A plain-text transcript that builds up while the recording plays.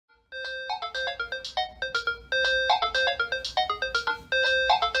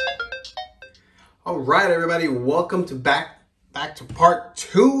All right, everybody, welcome to back to part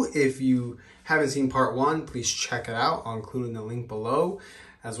 2. If you haven't seen part 1, please check it out. I'll include in the link below,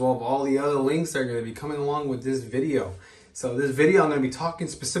 as well as all the other links that are going to be coming along with this video. So this video, I'm going to be talking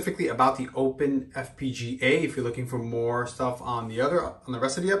specifically about the openFPGA. If you're looking for more stuff on the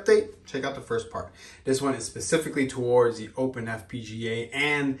rest of the update, check out the first part. This one is specifically towards the openFPGA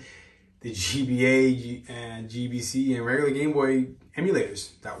and the GBA and GBC and regular Game Boy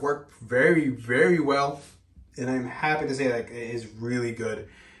emulators that work very, very well. And I'm happy to say that it is really good.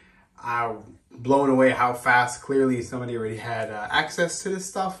 I'm blown away how fast. Clearly somebody already had access to this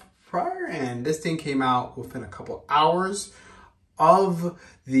stuff prior, and this thing came out within a couple hours of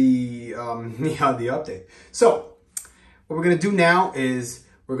the update. So what we're gonna do now is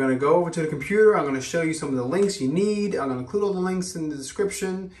we're gonna go over to the computer. I'm gonna show you some of the links you need. I'm gonna include all the links in the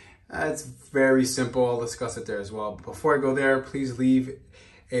description. It's very simple. I'll discuss it there as well. But before I go there, please leave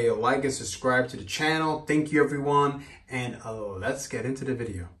a like and subscribe to the channel. Thank you, everyone. And let's get into the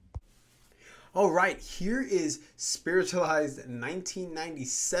video. All right, here is Spiritualized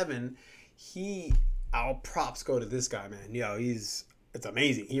 1997. Our props go to this guy, man. Yo, it's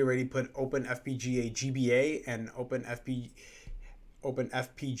amazing. He already put openFPGA-GBA and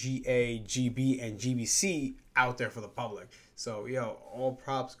openFPGA-GB and GBC out there for the public. So, yo, all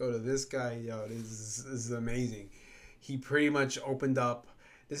props go to this guy. Yo, this is amazing. He pretty much opened up.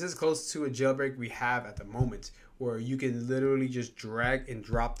 This is close to a jailbreak we have at the moment, where you can literally just drag and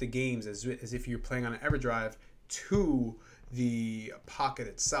drop the games as if you're playing on an EverDrive to the Pocket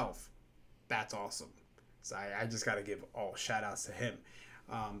itself. That's awesome. So I just got to give all shout outs to him.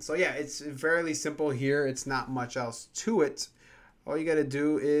 So yeah, it's fairly simple here. It's not much else to it. All you got to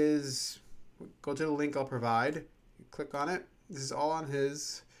do is go to the link I'll provide. You click on it. This is all on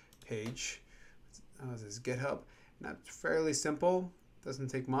his page. This is GitHub. Now, it's fairly simple. Doesn't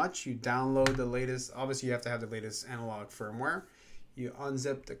take much. You download the latest. Obviously, you have to have the latest analog firmware. You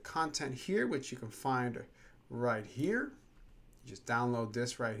unzip the content here, which you can find right here. You just download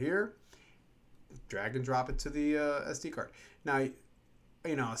this right here. Drag and drop it to the SD card. Now,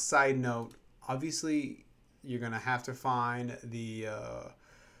 you know, a side note. Obviously, you're gonna have to find the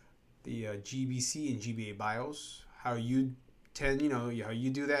GBC and GBA BIOS. How you do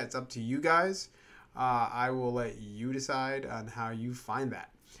that, it's up to you guys. I will let you decide on how you find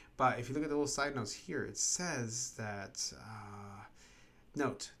that. But if you look at the little side notes here, it says that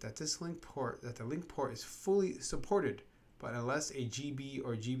note that the link port is fully supported, but unless a GB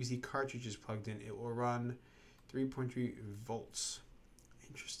or GBC cartridge is plugged in, it will run 3.3 volts.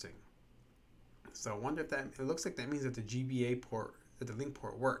 Interesting. So I wonder if it looks like that means that the GBA port, that the link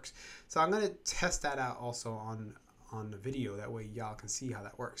port works. So I'm going to test that out also on the video. That way y'all can see how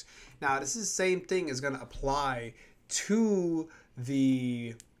that works. Now this is the same thing is going to apply to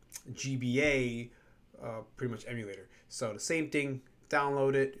the GBA pretty much emulator. So the same thing,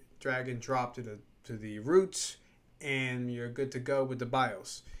 download it, drag and drop to the root, and you're good to go with the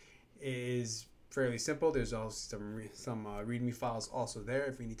BIOS. It is fairly simple. There's also some README files also there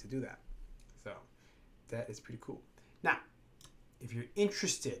if we need to do that. So that is pretty cool. Now, if you're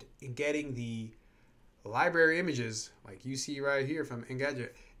interested in getting the library images like you see right here from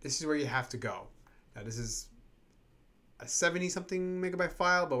Engadget, this is where you have to go. Now this is a 70-something megabyte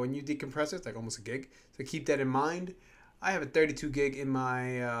file, but when you decompress it, it's like almost a gig. So keep that in mind. I have a 32 gig in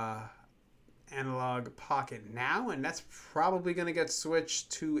my Analogue Pocket now, and that's probably going to get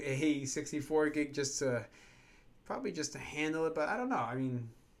switched to a 64 gig just to handle it. But I don't know. I mean,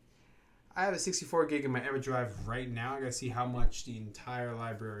 I have a 64 gig in my EverDrive right now. I gotta see how much the entire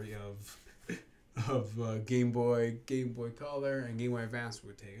library of Game Boy Color and Game Boy Advance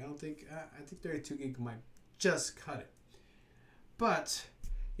would take. I think 32 gig might just cut it. But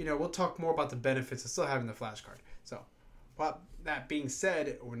you know, we'll talk more about the benefits of still having the flash card. So, but that being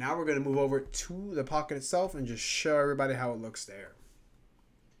said, now we're gonna move over to the Pocket itself and just show everybody how it looks there.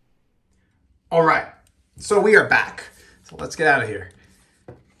 All right, so we are back. So let's get out of here.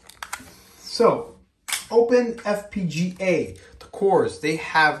 So, openFPGA, the cores, they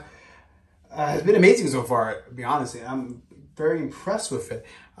have has been amazing so far, to be honest. I'm very impressed with it.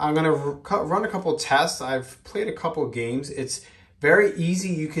 I'm going to run a couple of tests. I've played a couple of games. It's very easy.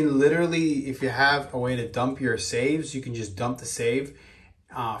 You can literally, if you have a way to dump your saves, you can just dump the save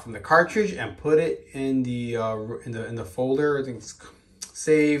from the cartridge and put it in the folder. I think it's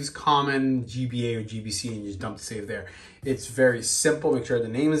saves, common, GBA or GBC, and you just dump the save there. It's very simple. Make sure the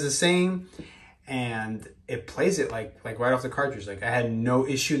name is the same, and it plays it like right off the cartridge. Like, I had no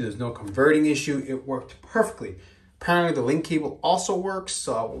issue. There's no converting issue. It worked perfectly. Apparently the link cable also works,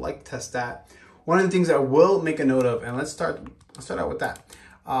 so I would like to test that. One of the things I will make a note of, and let's start out with that.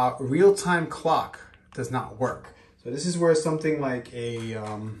 real-time clock does not work. So this is where something like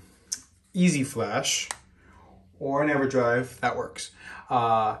a Easy Flash or an EverDrive, that works,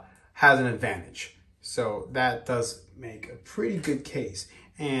 has an advantage. So that does make a pretty good case.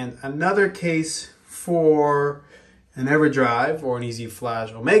 And another case for an EverDrive or an Easy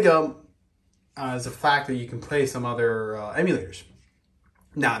Flash Omega is the fact that you can play some other emulators.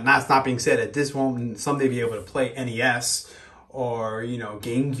 Now, that's not being said that this won't someday be able to play NES or, you know,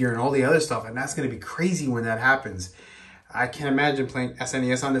 Game Gear and all the other stuff, and that's going to be crazy when that happens. I can't imagine playing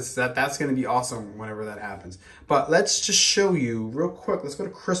SNES on this. That's going to be awesome whenever that happens. But let's just show you real quick. Let's go to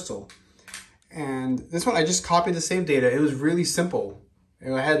Crystal. And this one, I just copied the save data. It was really simple.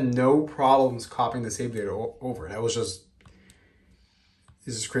 I had no problems copying the save data over. That was just,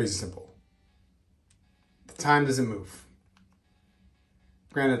 this is crazy simple. The time doesn't move.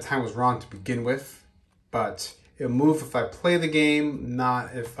 Granted, the time was wrong to begin with, but it'll move if I play the game,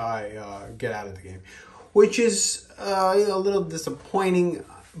 not if I get out of the game. Which is a little disappointing,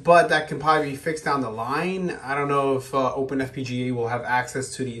 but that can probably be fixed down the line. I don't know if openFPGA will have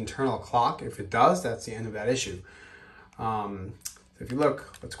access to the internal clock. If it does, that's the end of that issue. If you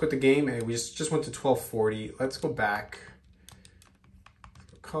look, let's quit the game, and we just went to 1240. Let's go back.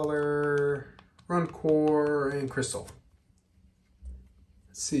 Color, run core, and crystal.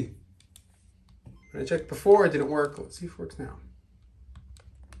 Let's see. When I checked before, it didn't work. Let's see if it works now.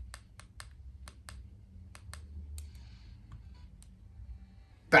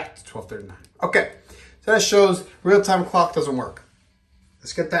 Back to 1239. Okay, so that shows real-time clock doesn't work.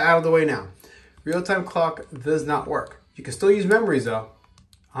 Let's get that out of the way now. Real-time clock does not work. You can still use memories though.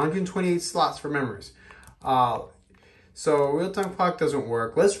 128 slots for memories. So real-time clock doesn't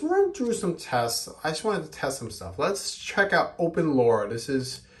work. Let's run through some tests. I just wanted to test some stuff. Let's check out OpenLore.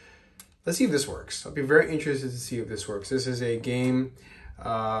 Let's see if this works. I'll be very interested to see if this works. This is a game,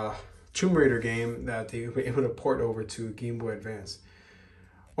 Tomb Raider game that they were able to port over to Game Boy Advance.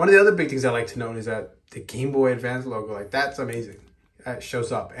 One of the other big things I like to note is that the Game Boy Advance logo, like that's amazing. That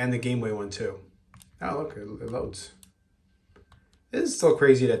shows up, and the Game Boy one too. Oh look, it loads. It is still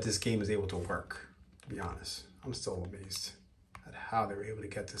crazy that this game is able to work, to be honest. I'm still amazed at how they were able to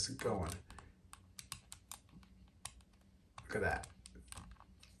get this going. Look at that.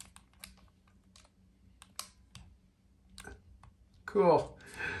 Cool.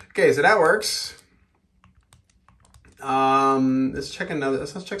 Okay, so that works. Let's check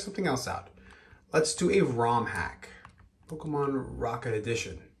something else out. Let's do a ROM hack. Pokemon Rocket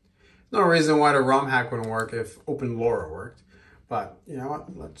Edition. No reason why the ROM hack wouldn't work if OpenLore worked. But you know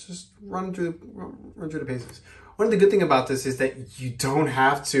what? Let's just run through the paces. One of the good things about this is that you don't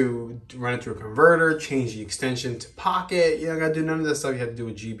have to run it through a converter, change the extension to Pocket. You don't got to do none of the stuff you have to do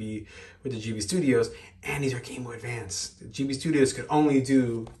with the GB Studios. And these are Game Boy Advance. The GB Studios could only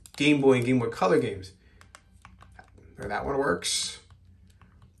do Game Boy and Game Boy Color games. That one works.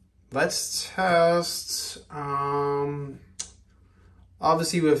 Let's test.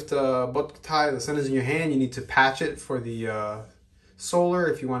 Obviously, with the Botokai, the sun is in your hand. You need to patch it for the solar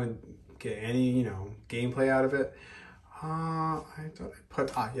if you want to get any, gameplay out of it. I thought I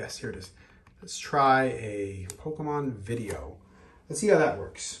put, yes, here it is. Let's try a Pokemon video. Let's see how that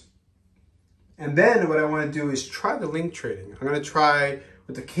works. And then what I want to do is try the link trading. I'm going to try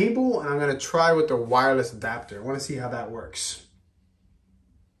with the cable, and I'm going to try with the wireless adapter. I want to see how that works.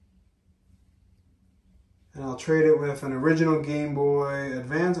 And I'll trade it with an original Game Boy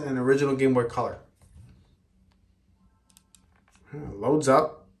Advance and an original Game Boy Color. Loads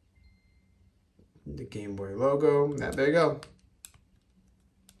up. The Game Boy logo. There you go.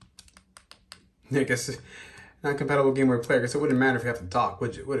 I guess not compatible Game Boy player. I guess it wouldn't matter if you have to dock,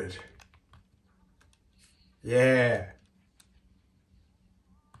 would it? Yeah.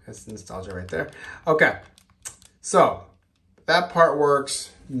 That's nostalgia right there. Okay. So that part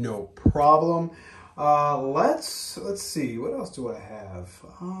works. No problem. Let's see. What else do I have?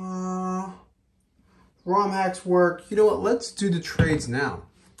 ROM hacks work. You know what? Let's do the trades now.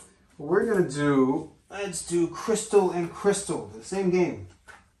 What we're gonna do, let's do Crystal and Crystal, the same game.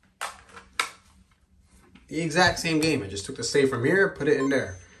 The exact same game. I just took the save from here, put it in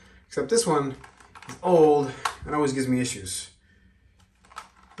there. Except this one is old and always gives me issues.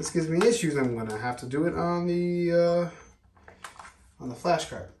 This gives me issues. I'm gonna have to do it on the flash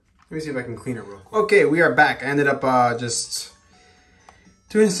card. Let me see if I can clean it real quick. Okay, we are back. I ended up just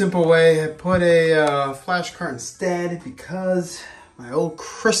doing a simple way. I put a flash card instead because my old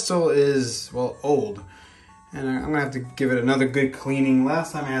Crystal is, well, old. And I'm gonna have to give it another good cleaning.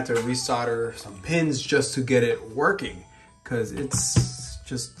 Last time I had to resolder some pins just to get it working because it's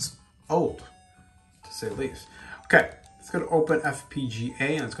just old, to say the least. Okay, go to openFPGA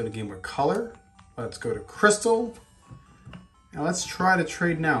and let's go to Game Boy Color. Let's go to Crystal. Now let's try to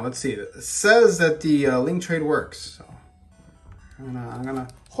trade now. Let's see. It says that the link trade works. So I'm gonna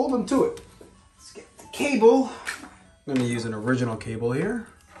hold them to it. Let's get the cable. I'm gonna use an original cable here.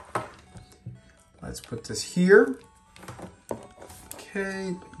 Let's put this here.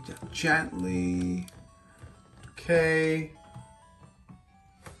 Okay, gently. Okay.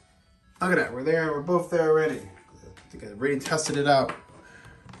 Look at that, we're there, we're both there already. I think I already tested it out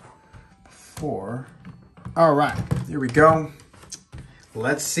before. All right, here we go.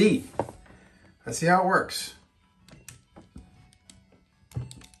 Let's see. Let's see how it works.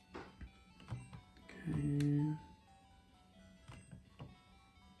 Okay.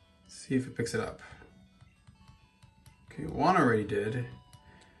 See if it picks it up. Okay, one already did.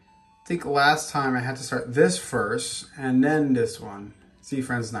 I think last time I had to start this first and then this one. See,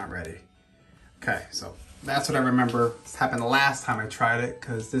 friend's not ready. Okay, so that's what I remember. This happened last time I tried it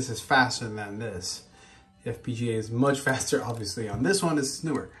because this is faster than this. The FPGA is much faster, obviously. On this one, this is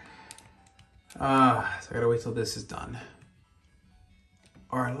newer. So I gotta wait till this is done.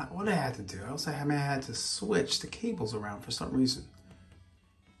 Or what did I have to do? I also had to switch the cables around for some reason.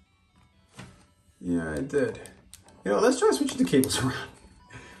 Yeah, I did. You know, let's try switching the cables around.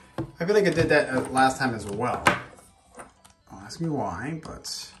 I feel like I did that last time as well. Don't ask me why,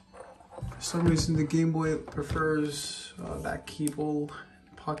 but for some reason the Game Boy prefers that cable.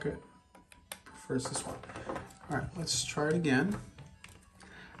 Pocket prefers this one. All right, let's try it again.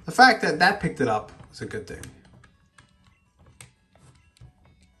 The fact that that picked it up was a good thing.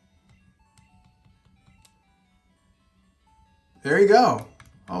 There you go.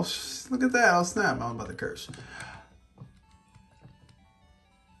 Oh, look at that. I'll snap. I'm about to curse.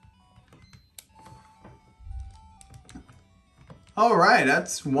 All right,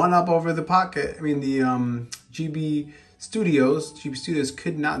 that's one up over the Pocket. I mean, the GB Studios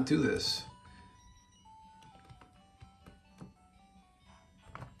could not do this.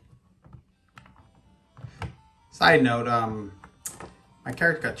 Side note, my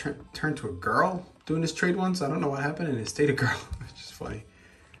character got turned to a girl doing this trade once. I don't know what happened, and it stayed a girl, which is funny.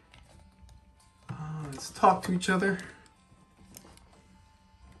 Let's talk to each other.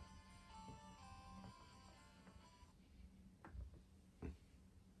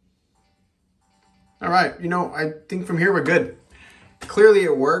 All right, you know, I think from here we're good. Clearly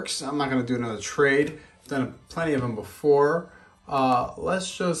it works. I'm not gonna do another trade. I've done plenty of them before.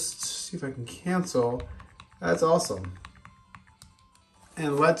 Let's just see if I can cancel. That's awesome.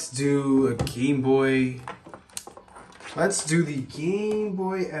 And let's do a Game Boy. Let's do the Game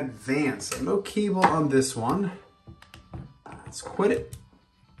Boy Advance. So no cable on this one. Let's quit it.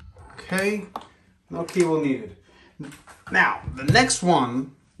 Okay, no cable needed. Now, the next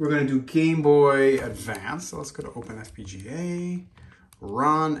one, we're gonna do Game Boy Advance. So let's go to openFPGA,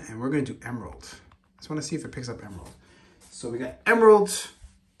 run, and we're gonna do Emerald. I just wanna see if it picks up Emerald. So we got Emerald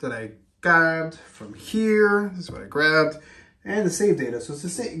that I grabbed from here. This is what I grabbed. And the save data, so it's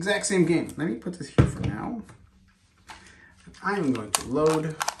the exact same game. Let me put this here for now. I am going to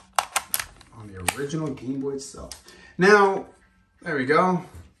load on the original Game Boy itself. Now, there we go.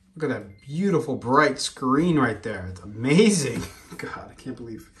 Look at that beautiful bright screen right there. It's amazing. God, I can't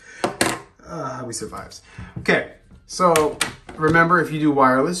believe how he survives. Okay, so remember, if you do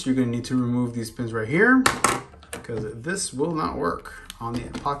wireless, you're gonna need to remove these pins right here because this will not work on the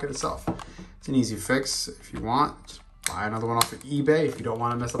Pocket itself. It's an easy fix. If you want, just buy another one off of eBay if you don't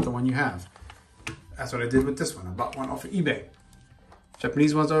want to mess up the one you have. That's what I did with this one. I bought one off of eBay.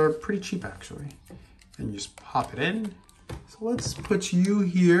 Japanese ones are pretty cheap actually. And you just pop it in. So let's put you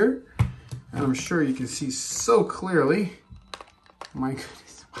here. And I'm sure you can see so clearly. My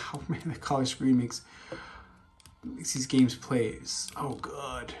goodness, wow, man, the color screen makes these games play so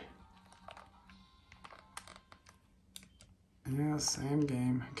good. Yeah, same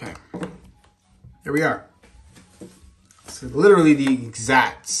game. Okay, here we are. So literally the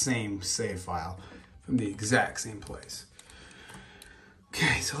exact same save file from the exact same place.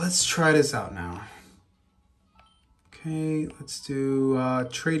 Okay, so let's try this out now. Okay, let's do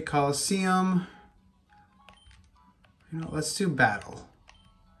Trade Coliseum. You know, let's do Battle.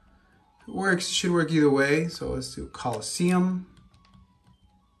 If it works, it should work either way. So let's do Coliseum.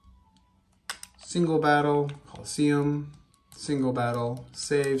 Single battle, Coliseum, single battle,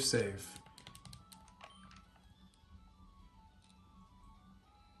 save, save.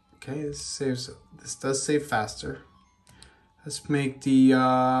 Okay, this does save faster. Let's make the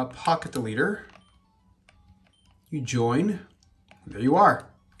Pocket the leader. You join. There you are.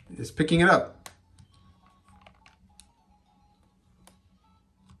 It's picking it up.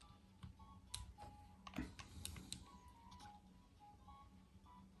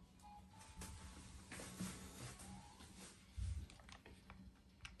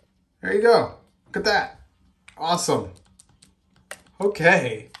 There you go. Look at that. Awesome.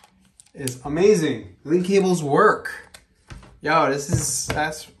 Okay. It's amazing. Link cables work. Yo,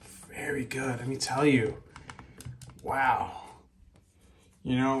 that's very good. Let me tell you. Wow.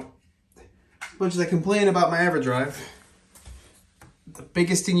 You know, as much as I complain about my EverDrive, the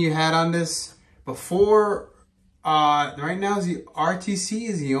biggest thing you had on this before, right now is the RTC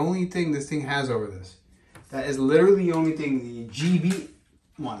is the only thing this thing has over this. That is literally the only thing, the GB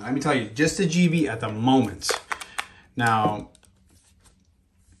one. Let me tell you, just the GB at the moment. Now,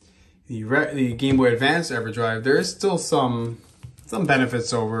 the Game Boy Advance EverDrive, there is still some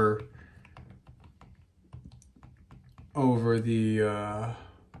benefits over the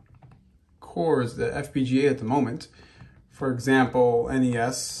cores, the FPGA at the moment. For example,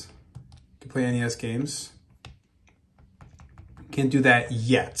 NES, you can play NES games. Can't do that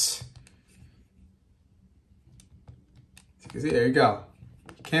yet. There you go.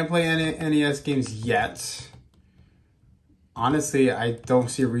 Can't play any NES games yet. Honestly, I don't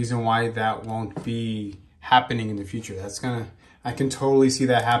see a reason why that won't be happening in the future. I can totally see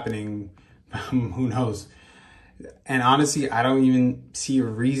that happening. Who knows? And honestly, I don't even see a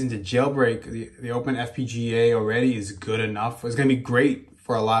reason to jailbreak. The openFPGA already is good enough. It's going to be great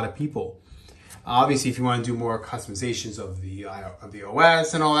for a lot of people. Obviously, if you want to do more customizations of the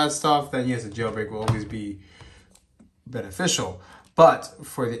OS and all that stuff, then yes, a jailbreak will always be beneficial. But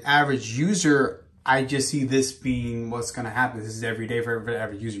for the average user, I just see this being what's going to happen. This is every day for every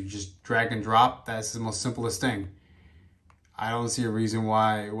average user. You just drag and drop. That's the most simplest thing. I don't see a reason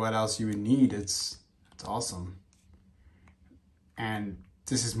why, what else you would need. It's awesome. And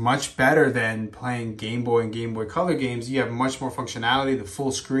this is much better than playing Game Boy and Game Boy Color games. You have much more functionality. The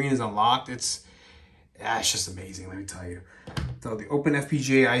full screen is unlocked. It's just amazing, let me tell you. So the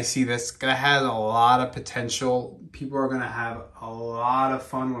openFPGA, I see this, that has a lot of potential. People are gonna have a lot of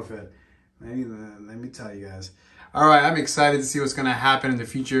fun with it. Let me tell you guys. All right, I'm excited to see what's gonna happen in the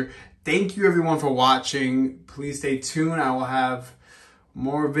future. Thank you everyone for watching. Please stay tuned. I will have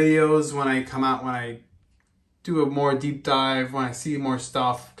more videos when I come out, when I do a more deep dive, when I see more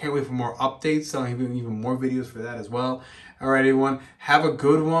stuff. Can't wait for more updates. I'll have even more videos for that as well. All right, everyone, have a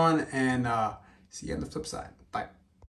good one, and see you on the flip side.